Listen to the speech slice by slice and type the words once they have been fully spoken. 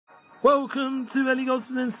Welcome to Ellie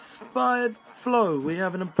Goldsmith Inspired Flow. We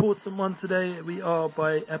have an important one today. We are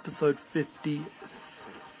by episode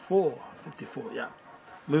 54, yeah.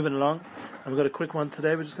 Moving along. And we've got a quick one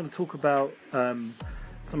today. We're just going to talk about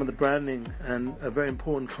some of the branding and a very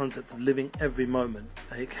important concept of living every moment.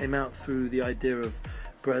 It came out through the idea of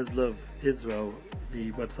Breslov Israel,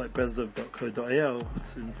 the website breslov.co.il,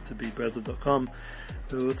 soon to be breslov.com.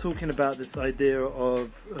 We were talking about this idea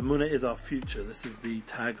of Emunah is our future. This is the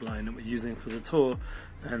tagline that we're using for the tour,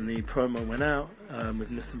 and the promo went out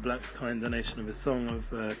with Nissim Black's kind donation of his song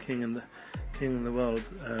of King of the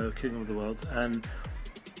World. And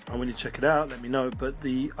when you check it out, let me know. But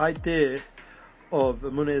the idea of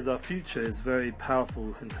Emunah is our future is very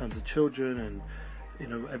powerful in terms of children, and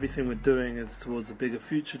everything we're doing is towards a bigger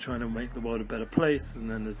future, trying to make the world a better place.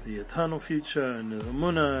 And then there's the eternal future and the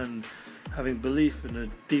Emunah, and having belief in a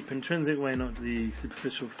deep intrinsic way, not the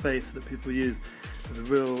superficial faith that people use, the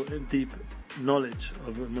real deep knowledge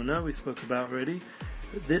of Emunah we spoke about already.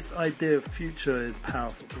 This idea of future is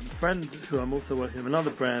powerful. A friend who I'm also working with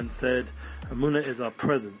another brand said Emunah is our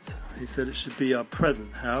present. He said it should be our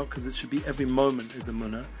present. How? Because it should be every moment is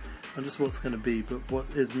Emunah, not just what's going to be, but what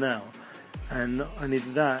is now. And not only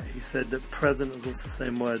that, he said that present is also the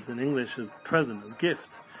same words in English as present, as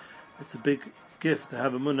gift. It's a big gift to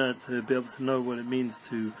have Emunah, to be able to know what it means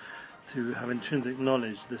to have intrinsic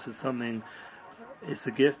knowledge. This is something, it's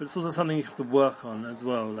a gift, but it's also something you have to work on as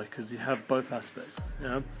well, because you have both aspects.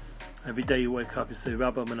 Every day you wake up, you say,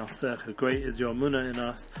 Rabba Menasech, great is your Emunah in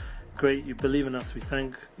us. Great, you believe in us. We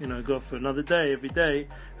thank, God for another day. Every day,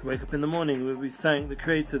 we wake up in the morning, we thank the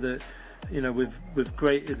Creator that, with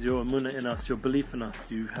great is your Emunah in us, your belief in us.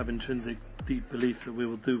 You have intrinsic, deep belief that we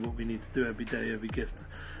will do what we need to do every day, every gift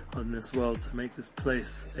on this world to make this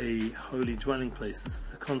place a holy dwelling place. This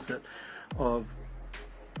is the concept of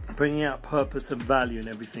bringing out purpose and value in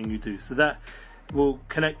everything you do. So that will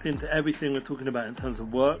connect into everything we're talking about in terms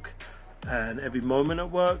of work, and every moment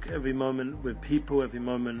at work, every moment with people, every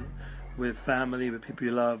moment with family, with people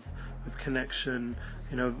you love, with connection.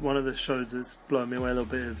 One of the shows that's blown me away a little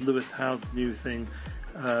bit is Lewis Howes' new thing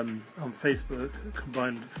on Facebook,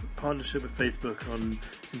 combined partnership with Facebook on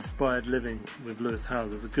Inspired Living with Lewis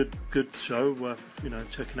Howes. It's a good show, worth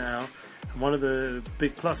checking it out. And one of the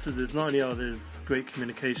big pluses is not only there's great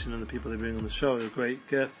communication and the people they bring on the show are great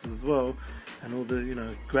guests as well, and all the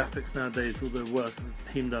graphics nowadays, all the work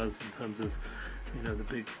the team does in terms of the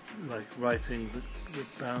big writings that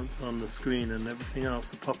bounce on the screen and everything else,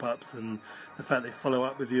 the pop-ups, and the fact they follow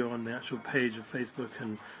up with you on the actual page of Facebook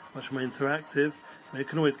and much more interactive. It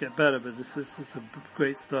can always get better, but it's a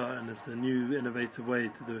great start, and it's a new innovative way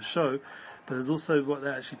to do a show. But there's also what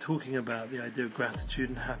they're actually talking about, the idea of gratitude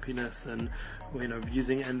and happiness, and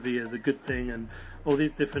using envy as a good thing, and all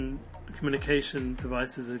these different communication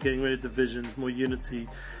devices and getting rid of divisions, more unity.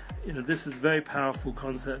 This is very powerful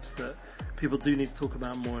concepts that people do need to talk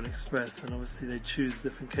about more and express, and obviously they choose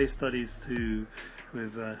different case studies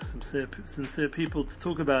with sincere people to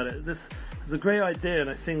talk about it. This is a great idea, and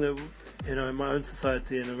I think that in my own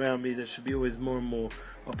society and around me there should be always more and more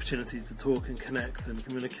opportunities to talk and connect and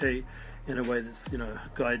communicate in a way that's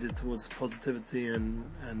guided towards positivity and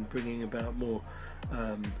bringing about more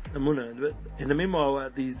Emunah. But in the meanwhile,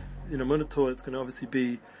 at these Emunah tour, it's going to obviously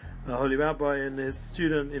be a holy rabbi and his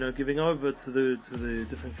student giving over to the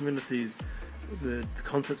different communities the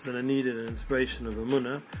concepts that are needed and inspiration of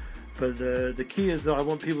Emunah. But the key is I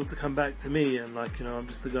want people to come back to me, and I'm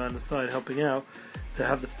just the guy on the side helping out, to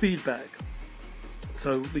have the feedback,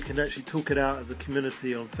 so we can actually talk it out as a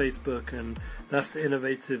community on Facebook. And that's the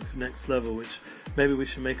innovative next level, which maybe we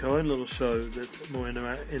should make our own little show that's more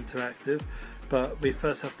interactive. But we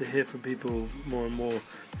first have to hear from people more and more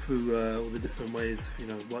through all the different ways,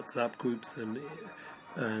 WhatsApp groups and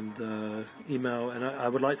email. And I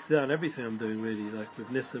would like to do that on everything I'm doing, really, like with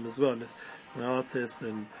Nissim as well, an artist,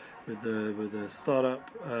 and with the startup,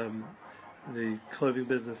 the clothing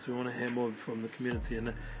business. We want to hear more from the community,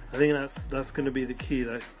 and I think that's going to be the key.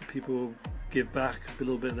 That people give back a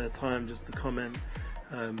little bit of their time just to comment,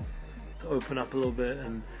 to open up a little bit,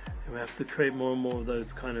 and we have to create more and more of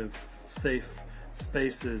those kind of safe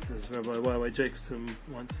spaces, as Rabbi Y.Y. Jacobson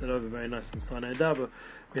once said over very nice in Sinai Daba.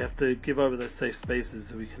 We have to give over those safe spaces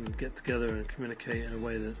so we can get together and communicate in a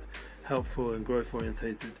way that's helpful and growth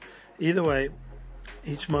orientated. Either way,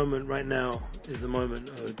 each moment right now is a moment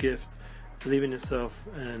of a gift. Believe in yourself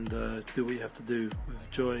and do what you have to do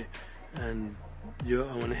with joy. And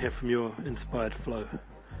I want to hear from your inspired flow.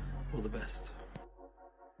 All the best.